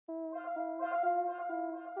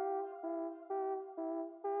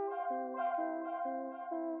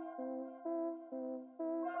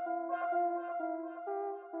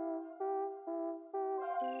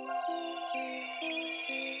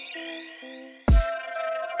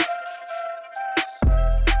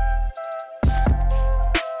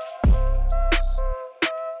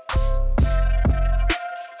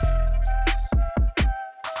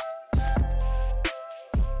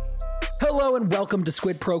Hello and welcome to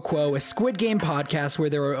Squid Pro Quo, a Squid Game podcast where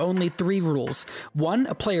there are only 3 rules. 1,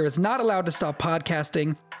 a player is not allowed to stop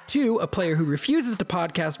podcasting. 2, a player who refuses to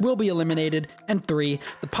podcast will be eliminated. And 3,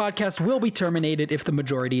 the podcast will be terminated if the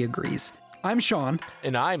majority agrees. I'm Sean.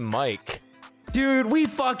 And I'm Mike. Dude, we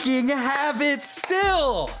fucking have it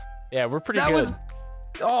still! Yeah, we're pretty good.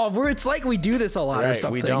 It's like we do this a lot or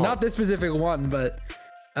something. We don't. Not this specific one, but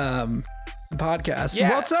podcast.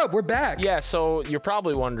 Yeah. What's up? We're back. Yeah, so you're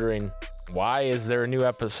probably wondering, why is there a new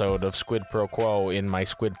episode of Squid Pro Quo in my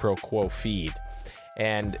Squid Pro Quo feed?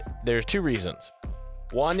 And there's 2 reasons.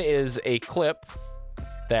 One is a clip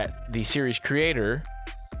that the series creator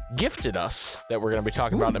gifted us that we're going to be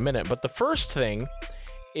talking about in a minute. But the first thing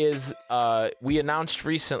is we announced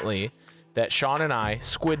recently that Sean and I,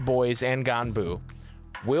 Squid Boys and Ganbu,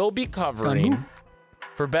 will be covering,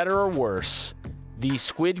 for better or worse, the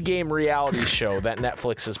Squid Game reality show that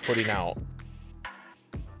Netflix is putting out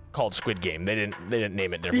called Squid Game. They didn't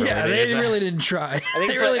name it differently. Yeah, they really didn't try. I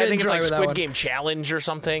think it's like Squid Game Challenge or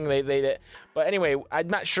something. But anyway, I'm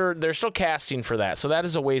not sure. They're still casting for that, so that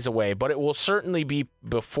is a ways away. But it will certainly be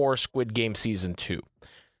before Squid Game season 2.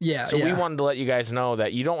 Yeah. So we wanted to let you guys know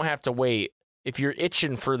that you don't have to wait if you're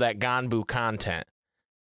itching for that Ganbu content.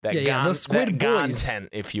 The Squid Boys content,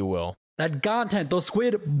 if you will. That content, those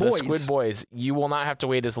Squid Boys. The Squid Boys, you will not have to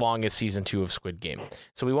wait as long as season 2 of Squid Game.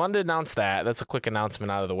 So we wanted to announce that. That's a quick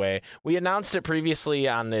announcement out of the way. We announced it previously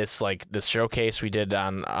on this showcase we did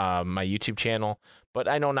on my YouTube channel, but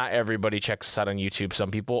I know not everybody checks us out on YouTube.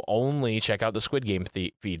 Some people only check out the Squid Game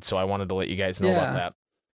feed, so I wanted to let you guys know about that.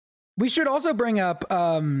 We should also bring up,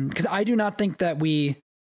 because I do not think that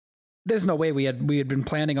there's no way we had been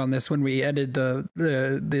planning on this when we ended the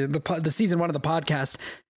season 1 of the podcast.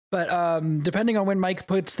 But depending on when Mike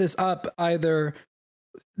puts this up, either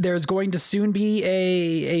there's going to soon be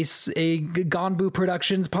a Ganbu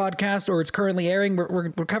Productions podcast, or it's currently airing.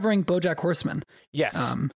 We're covering BoJack Horseman.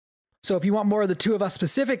 Yes. So if you want more of the 2 of us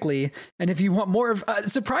specifically, and if you want more of,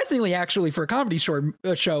 surprisingly, actually, for a comedy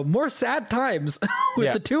show, more sad times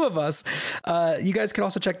with the 2 of us, you guys can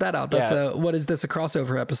also check that out. That's what is this, a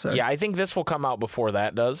crossover episode? Yeah, I think this will come out before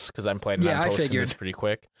that does, because I'm planning on posting this pretty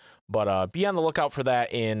quick. But be on the lookout for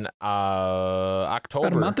that in October.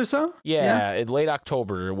 About a month or so? Yeah. In late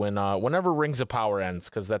October, whenever Rings of Power ends,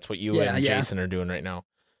 because that's what you and Jason are doing right now.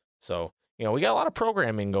 So, we got a lot of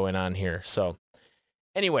programming going on here. So,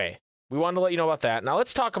 anyway, we wanted to let you know about that. Now,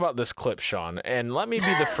 let's talk about this clip, Sean. And let me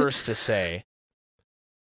be the first to say,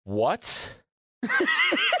 what?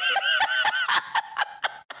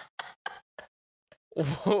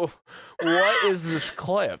 What is this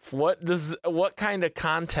clip? What kind of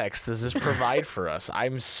context does this provide for us?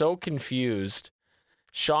 I'm so confused.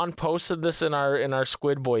 Sean posted this in our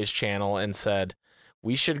Squid Boys channel and said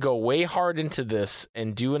we should go way hard into this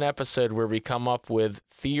and do an episode where we come up with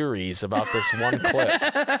theories about this one clip.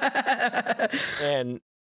 And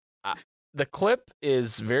the clip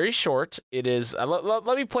is very short. It is. Let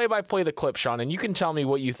me play by play the clip, Sean, and you can tell me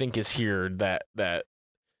what you think is here.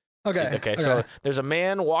 Okay. So there's a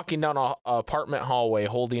man walking down an apartment hallway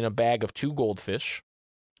holding a bag of 2 goldfish.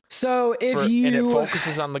 So and it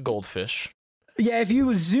focuses on the goldfish. Yeah, if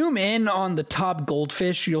you zoom in on the top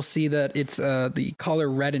goldfish, you'll see that it's the color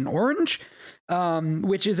red and orange,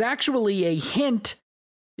 which is actually a hint,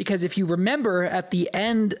 because if you remember at the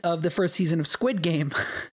end of the first season of Squid Game,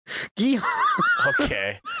 Gi-hun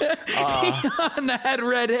had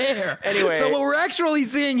red hair. Anyway, so what we're actually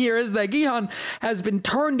seeing here is that Gi-hun has been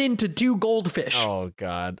turned into 2 goldfish. Oh,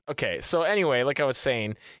 God. Okay, so anyway, like I was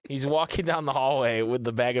saying, he's walking down the hallway with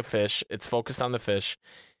the bag of fish. It's focused on the fish.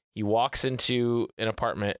 He walks into an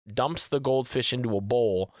apartment, dumps the goldfish into a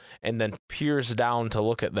bowl, and then peers down to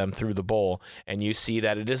look at them through the bowl. And you see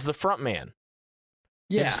that it is the front man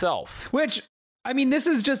himself. Which, I mean, this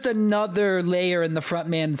is just another layer in the front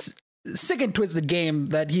man's sick and twisted game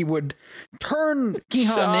that he would turn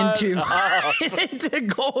Gi-hun into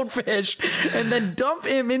goldfish and then dump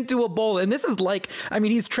him into a bowl. And this is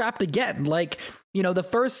he's trapped again. The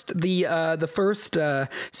first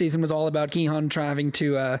season was all about Gi-hun having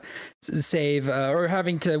to save or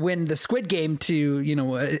having to win the Squid Game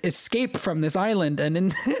to, escape from this island. And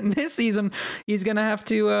in this season, he's going to have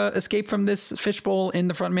to escape from this fishbowl in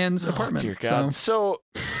the front man's apartment. Dear God. So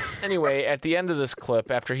anyway, at the end of this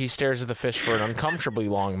clip, after he stares at the fish for an uncomfortably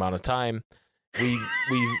long amount of time, we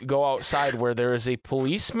go outside where there is a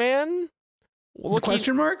policeman.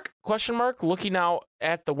 Question mark looking out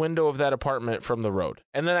at the window of that apartment from the road.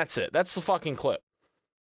 And then that's it. That's the fucking clip.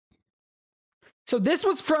 So this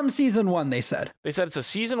was from season 1, they said. They said it's a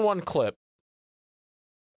season 1 clip.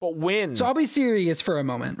 But when? So I'll be serious for a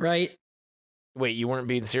moment, right? Wait, you weren't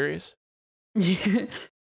being serious?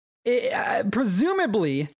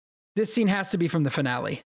 Presumably, this scene has to be from the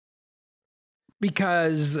finale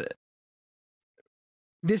because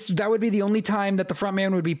that would be the only time that the front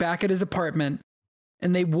man would be back at his apartment,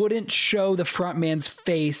 and they wouldn't show the front man's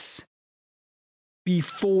face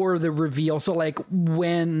before the reveal. So like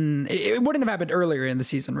when it wouldn't have happened earlier in the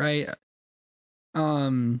season, right?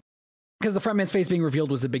 Because the front man's face being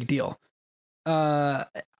revealed was a big deal.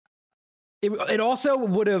 It also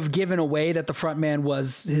would have given away that the front man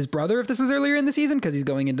was his brother if this was earlier in the season, because he's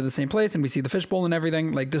going into the same place and we see the fishbowl and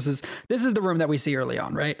everything. Like this is the room that we see early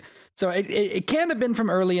on, right? So it can't have been from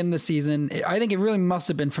early in the season. I think it really must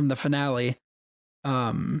have been from the finale.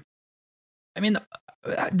 I mean,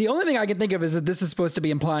 the only thing I can think of is that this is supposed to be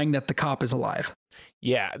implying that the cop is alive.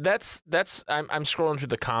 Yeah, that's I'm scrolling through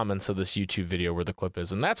the comments of this YouTube video where the clip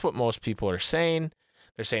is, and that's what most people are saying.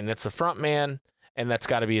 They're saying it's the front man, and that's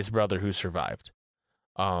got to be his brother who survived.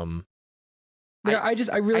 I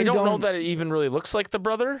really don't know that it even really looks like the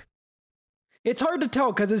brother. It's hard to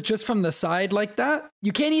tell because it's just from the side like that.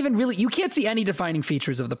 You can't see any defining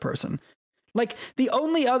features of the person. Like the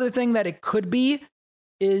only other thing that it could be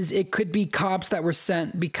is it could be cops that were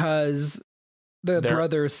sent because the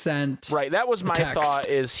brother sent. Right. That was my thought,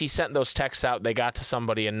 is he sent those texts out. They got to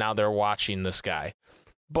somebody and now they're watching this guy.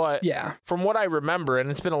 But yeah, from what I remember,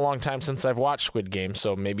 and it's been a long time since I've watched Squid Game,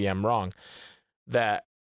 so maybe I'm wrong, that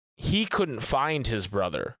he couldn't find his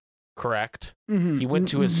brother. Correct. Mm-hmm. He went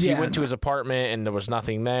to his apartment and there was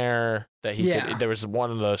nothing there that he could. There was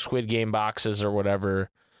one of the Squid Game boxes or whatever.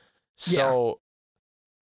 So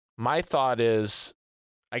my thought is,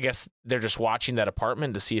 I guess they're just watching that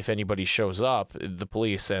apartment to see if anybody shows up, the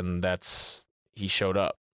police, and he showed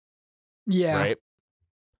up. Yeah. Right.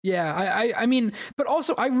 Yeah. I mean, but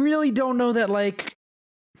also I really don't know that, like,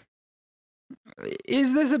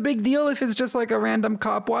 is this a big deal if it's just like a random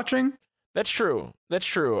cop watching? That's true.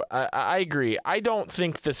 I agree. I don't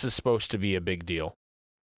think this is supposed to be a big deal.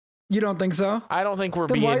 You don't think so? I don't think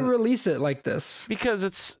then why release it like this? Because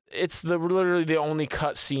it's literally the only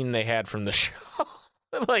cut scene they had from the show.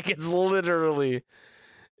 Like it's literally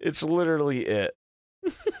it.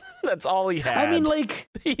 That's all he had. I mean, like,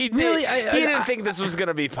 he didn't think this was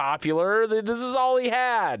gonna be popular. This is all he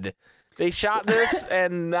had. They shot this,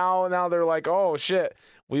 and now they're like, oh shit,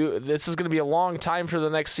 this is gonna be a long time for the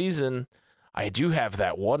next season. I do have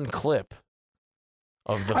that one clip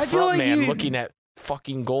of the front man looking at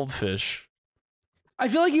fucking goldfish. I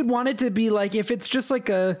feel like you'd want it to be like, if it's just like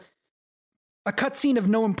a cutscene of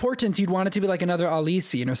no importance, you'd want it to be like another Ali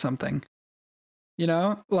scene or something. You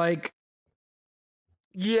know, like,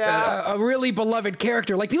 a really beloved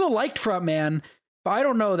character. Like people liked Frontman, but I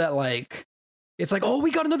don't know that like it's like, oh,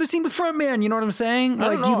 we got another scene with Frontman. You know what I'm saying?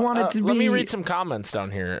 Like you'd want it to be. Let me read some comments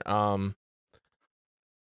down here.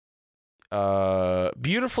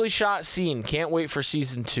 Beautifully shot scene. Can't wait for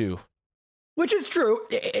season 2. Which is true.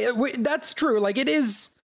 That's true. Like it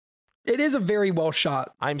is a very well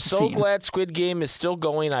shot. I'm so glad Squid Game is still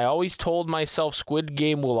going. I always told myself Squid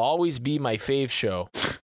Game will always be my fave show.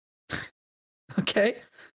 Okay.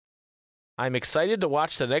 I'm excited to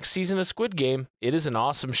watch the next season of Squid Game. It is an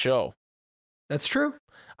awesome show. That's true.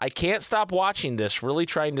 I can't stop watching this, really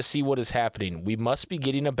trying to see what is happening. We must be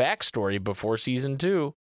getting a backstory before season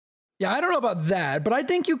 2. Yeah, I don't know about that, but I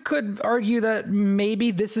think you could argue that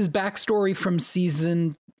maybe this is backstory from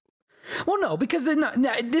season. Well, no, because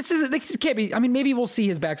this can't be. I mean, maybe we'll see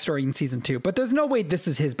his backstory in season 2, but there's no way this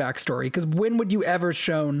is his backstory. Because when would you ever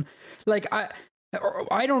shown? Like I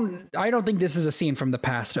don't think this is a scene from the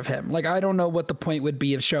past of him. Like I don't know what the point would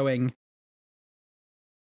be of showing.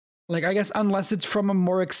 Like I guess unless it's from a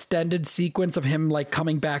more extended sequence of him like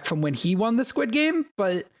coming back from when he won the Squid Game,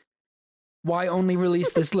 but. Why only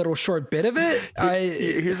release this little short bit of it?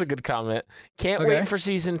 Here's a good comment. Can't wait for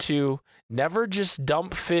season 2. Never just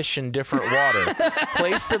dump fish in different water.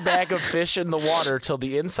 Place the bag of fish in the water till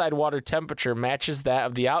the inside water temperature matches that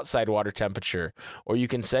of the outside water temperature. Or you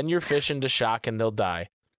can send your fish into shock and they'll die.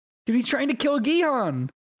 Dude, he's trying to kill Gihan.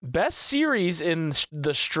 Best series in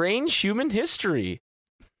the strange human history.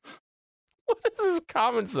 What is this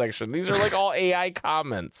comment section? These are like all AI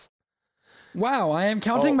comments. Wow, I am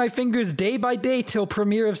counting my fingers day by day till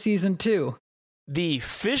premiere of season 2. The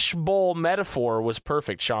fishbowl metaphor was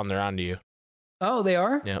perfect, Sean. They're on to you. Oh, they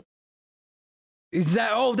are? Yep. Is that?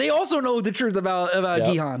 Oh, they also know the truth about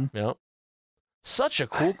Gihan. Yep. Such a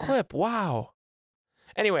cool clip. Wow.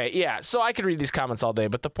 Anyway, yeah. So I could read these comments all day,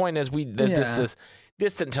 but the point is, this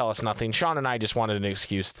didn't tell us nothing. Sean and I just wanted an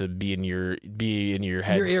excuse to be in your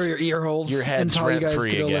heads, your ear holes, your heads and tell you guys to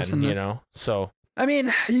go again. listen. You know, so. I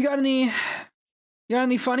mean, you got any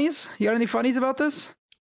funnies? You got any funnies about this?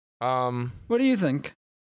 What do you think?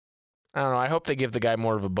 I don't know. I hope they give the guy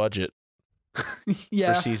more of a budget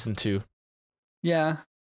Yeah. for season 2. Yeah.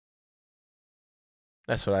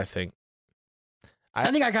 That's what I think.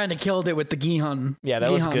 I think I kind of killed it with the Gihan. Yeah,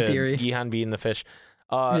 that was good. Theory. Gihan being the fish.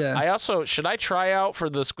 Yeah. I also, should I try out for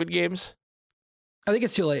the Squid Games? I think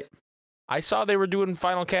it's too late. I saw they were doing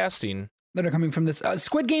final casting. That are coming from this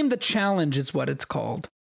Squid Game. The Challenge is what it's called.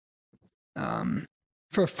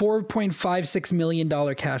 For a $4.56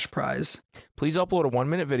 million cash prize. Please upload a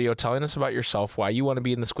 1-minute video telling us about yourself, why you want to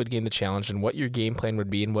be in the Squid Game, the challenge, and what your game plan would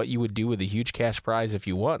be, and what you would do with a huge cash prize if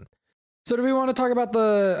you won. So do we want to talk about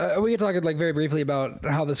we could talk like very briefly about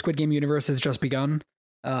how the Squid Game universe has just begun.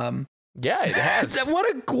 Yeah, it has.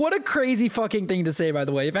 What a crazy fucking thing to say, by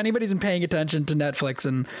the way. If anybody's been paying attention to Netflix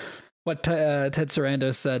and what Ted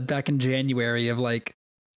Sarandos said back in January of like,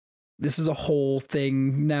 this is a whole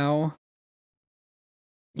thing now.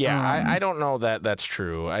 Yeah, I don't know that that's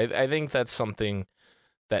true. I think that's something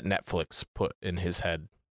that Netflix put in his head.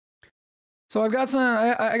 So I've got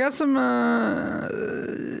some. I got some.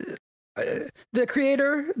 The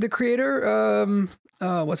creator.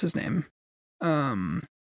 What's his name? Hwang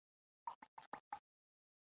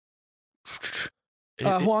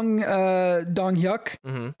Dong-hyuk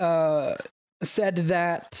said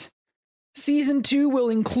that season 2 will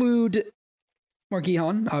include more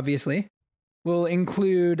Gihan, obviously. Will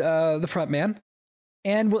include the frontman,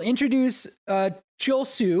 and will introduce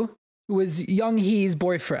Chul-soo, who is Young Hee's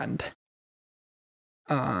boyfriend.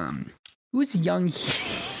 Who's Young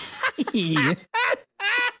Hee?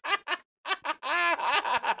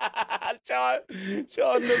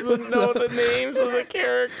 Sean doesn't know the names of the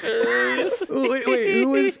characters. Wait,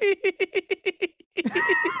 who is?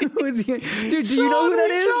 Who is he? Dude, do you know who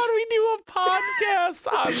that is? Sean, we do a podcast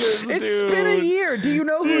on this, It's been a year. Do you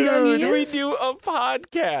know who Young Hee is? We do a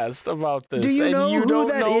podcast about this. Do you know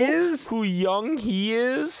who that is? Who Young He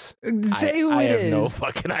is? Say who it is. I have no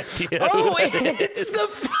fucking idea. Oh, it's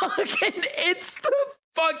the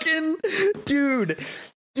fucking dude.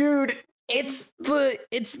 It's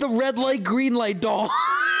the red light, green light doll.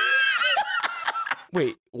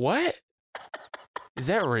 Wait, what? Is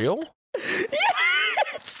that real? Yeah,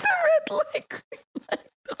 it's the red light, green light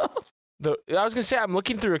doll. I was gonna say, I'm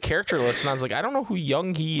looking through a character list and I was like, I don't know who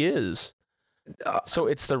Young He is. So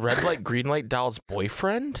it's the red light, green light doll's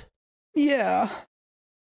boyfriend? Yeah.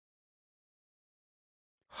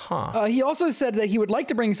 Huh. He also said that he would like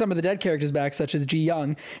to bring some of the dead characters back, such as Ji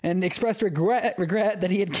Young, and expressed regret that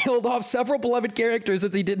he had killed off several beloved characters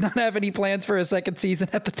as he did not have any plans for a second season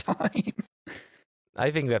at the time.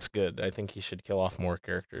 I think that's good. I think he should kill off more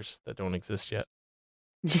characters that don't exist yet.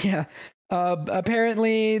 Yeah.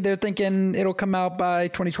 Apparently, they're thinking it'll come out by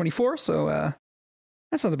 2024, so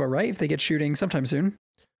that sounds about right if they get shooting sometime soon.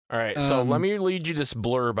 All right, so let me read you this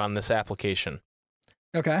blurb on this application.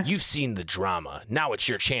 Okay. You've seen the drama. Now it's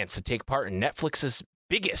your chance to take part in Netflix's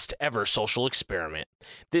biggest ever social experiment.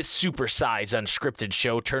 This supersized unscripted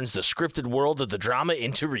show turns the scripted world of the drama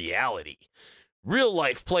into reality.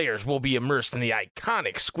 Real-life players will be immersed in the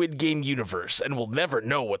iconic Squid Game universe and will never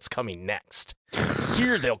know what's coming next.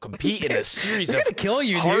 Here, they'll compete in a series of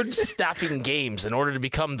hard-stopping games in order to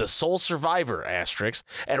become the sole survivor, asterisk,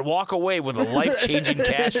 and walk away with a life-changing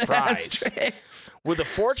cash prize. With a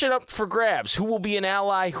fortune up for grabs, who will be an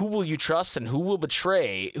ally, who will you trust, and who will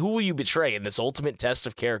you betray in this ultimate test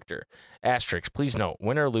of character? Asterisk, please note,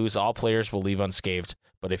 win or lose, all players will leave unscathed,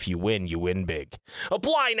 but if you win big.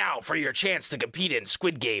 Apply now for your chance to compete in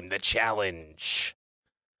Squid Game, the challenge.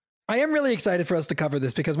 I am really excited for us to cover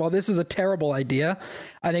this because while this is a terrible idea,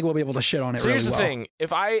 I think we'll be able to shit on it really well. So here's the thing.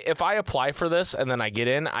 If I apply for this and then I get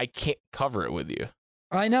in, I can't cover it with you.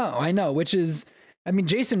 I know, which is, I mean,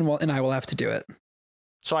 Jason and I will have to do it.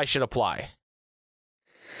 So I should apply.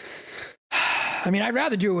 I mean, I'd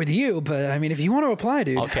rather do it with you, but I mean, if you want to apply,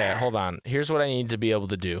 dude. Okay, hold on. Here's what I need to be able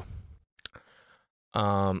to do.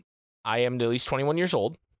 I am at least 21 years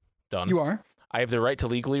old. Done. You are. I have the right to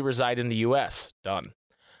legally reside in the U.S. Done.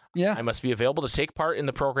 Yeah. I must be available to take part in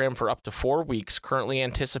the program for up to 4 weeks, currently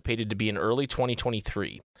anticipated to be in early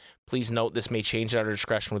 2023. Please note this may change at our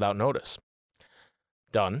discretion without notice.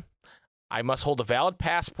 Done. I must hold a valid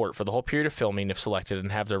passport for the whole period of filming if selected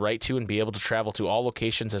and have the right to and be able to travel to all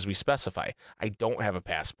locations as we specify. I don't have a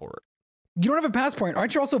passport. You don't have a passport.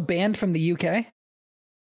 Aren't you also banned from the UK?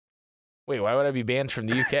 Wait, why would I be banned from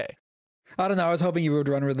the UK? I don't know. I was hoping you would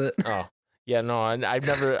run with it. Oh, yeah, no, I've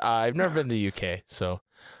never been to the UK, so...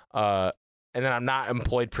 and then I'm not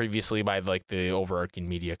employed previously by like the overarching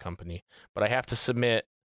media company, but I have to upload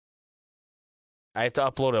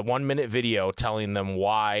a 1-minute video telling them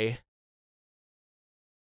why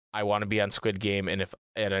I want to be on Squid Game, and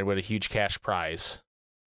I win a huge cash prize,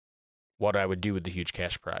 what I would do with the huge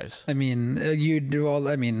cash prize. I mean, you do all.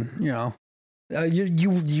 I mean, you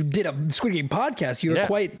did a Squid Game podcast. You're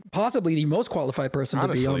quite possibly the most qualified person to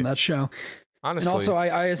be on that show. Honestly. And also,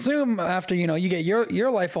 I assume after you get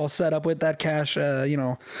your life all set up with that cash,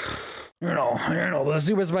 the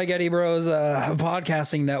Super Spaghetti Bros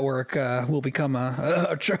podcasting network will become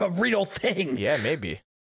a real thing. Yeah, maybe.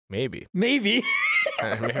 Maybe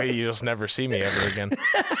you just never see me ever again.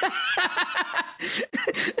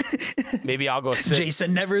 Maybe I'll go sit.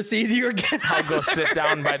 Jason never sees you again. I'll go sit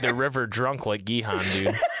down by the river drunk like Gihan,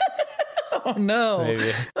 dude. Oh no!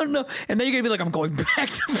 Maybe. Oh no! And then you're gonna be like, "I'm going back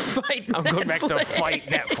to fight." I'm going back to fight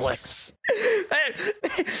Netflix.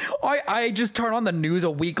 I just turn on the news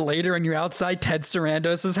a week later, and you're outside Ted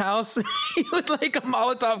Sarandos' house with like a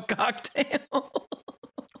Molotov cocktail.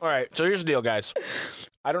 All right, so here's the deal, guys.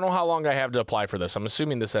 I don't know how long I have to apply for this. I'm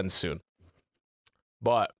assuming this ends soon,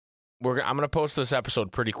 but I'm gonna post this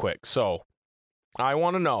episode pretty quick. So I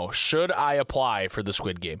want to know: should I apply for the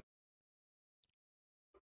Squid Game?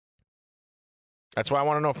 That's what I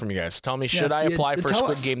want to know from you guys. Tell me, should I apply for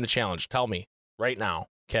Squid Game the challenge? Tell me right now,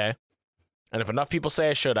 okay? And if enough people say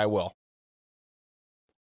I should, I will.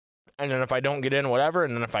 And then if I don't get in, whatever.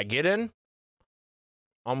 And then if I get in,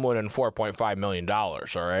 I'm winning $4.5 million, all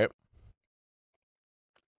right?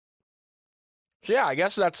 So yeah, I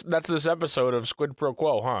guess that's this episode of Squid Pro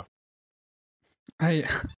Quo, huh? I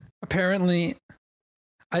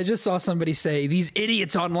just saw somebody say, these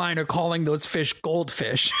idiots online are calling those fish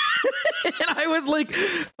goldfish. And I was like,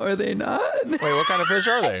 are they not? Wait, what kind of fish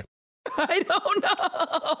are they? I don't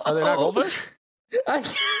know. Are they not goldfish? I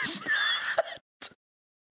guess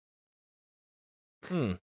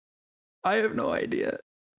not. I have no idea.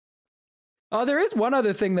 There is one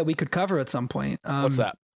other thing that we could cover at some point. What's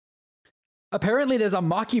that? Apparently there's a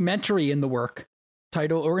mockumentary in the works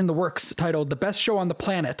titled The Best Show on the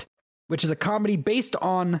Planet, which is a comedy based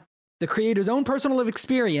on the creator's own personal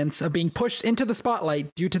experience of being pushed into the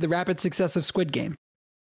spotlight due to the rapid success of Squid Game.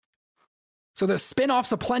 So there's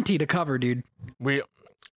spin-offs aplenty to cover, dude.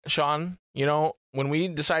 Sean, when we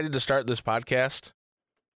decided to start this podcast,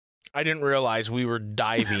 I didn't realize we were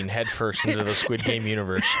diving headfirst into the Squid Game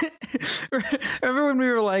universe. Remember when we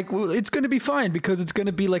were like, well, it's going to be fine because it's going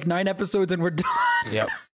to be like 9 episodes and we're done. Yep.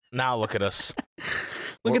 Now look at us.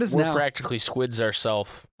 Look at us now. We're practically squids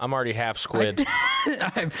ourselves. I'm already half squid.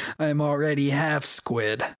 I'm already half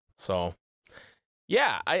squid. So,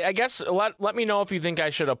 yeah, I guess let me know if you think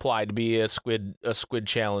I should apply to be a squid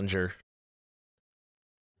challenger,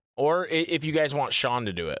 or if you guys want Sean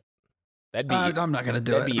to do it. That'd be. I'm not gonna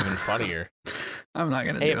do it. That'd be even funnier. I'm not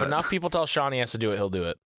gonna do it. Hey, if enough people tell Sean he has to do it, he'll do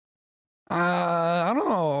it. I don't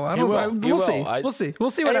know. We'll see. We'll see.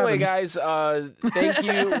 We'll see what happens. Anyway, guys, thank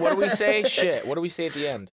you. What do we say? Shit. What do we say at the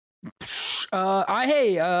end? It's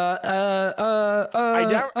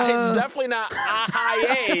definitely not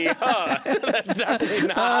hey, huh? That's definitely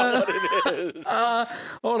not what it is.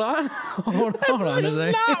 Hold on.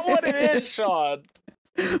 That's not what it is, Sean.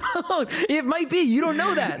 It might be. You don't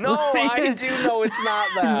know that. No, I do know it's not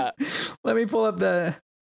that. Let me pull up the.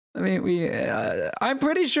 I'm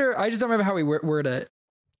pretty sure. I just don't remember how we word it.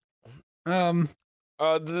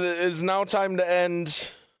 It's now time to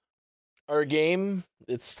end our game.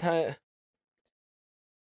 It's time.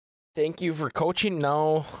 Thank you for coaching.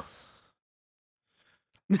 No.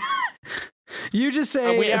 You just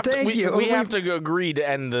say thank you. We have to agree to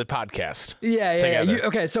end the podcast. Yeah.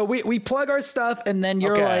 Okay, so we plug our stuff, and then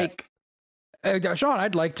you're like, Sean,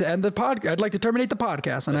 I'd like to end the pod. I'd like to terminate the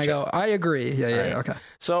podcast, and I go, I agree. Yeah. Okay.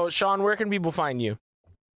 So, Sean, where can people find you?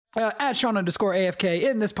 At Sean_AFK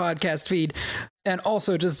in this podcast feed, and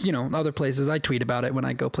also just other places. I tweet about it when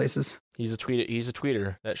I go places. He's a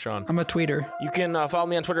tweeter. That's Sean. I'm a tweeter. You can follow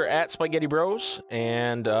me on Twitter at Spaghetti Bros,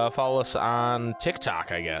 and follow us on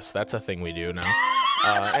TikTok. I guess that's a thing we do now.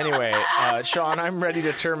 Anyway, Sean, I'm ready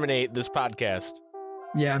to terminate this podcast.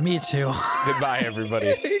 Yeah, me too. Goodbye,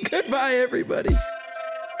 everybody. Goodbye, everybody.